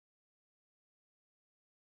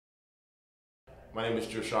My name is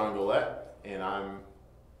JerSean Golatt, and I'm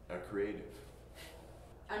a creative.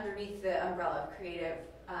 Underneath the umbrella of creative,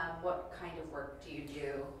 what kind of work do you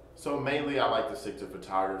do? So mainly I like to stick to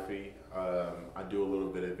photography. I do a little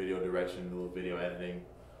bit of video direction, a little video editing,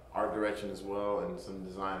 art direction as well, and some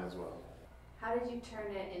design as well. How did you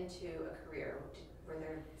turn it into a career? Were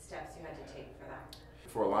there steps you had to take for that?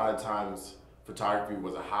 For a lot of times, photography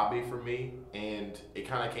was a hobby for me, and it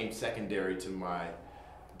kind of came secondary to my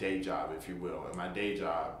day job, if you will. And my day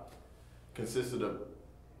job consisted of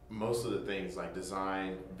most of the things like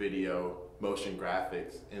design, video, motion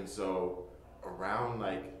graphics. And so around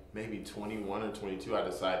like maybe 21 or 22, I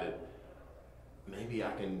decided maybe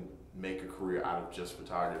I can make a career out of just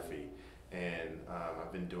photography. And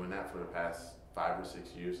I've been doing that for the past 5 or 6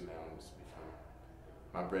 years now, and it's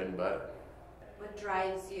become my bread and butter. What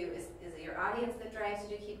drives you? Is it your audience that drives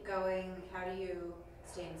you to keep going? How do you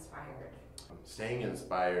stay inspired? Staying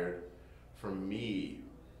inspired, for me,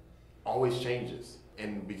 always changes.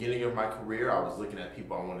 In the beginning of my career, I was looking at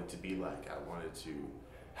people I wanted to be like. I wanted to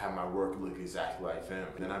have my work look exactly like them.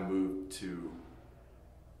 And then I moved to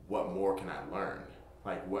what more can I learn?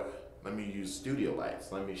 Like let me use studio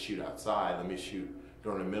lights. Let me shoot outside. Let me shoot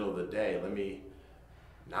during the middle of the day. Let me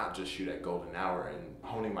not just shoot at golden hour. And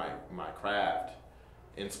honing my craft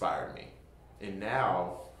inspired me. And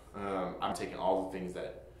now I'm taking all the things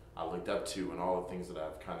that I looked up to and all the things that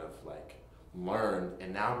I've kind of like learned,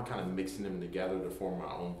 and now I'm kind of mixing them together to form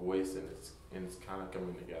my own voice, and it's kind of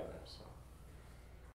coming together. So.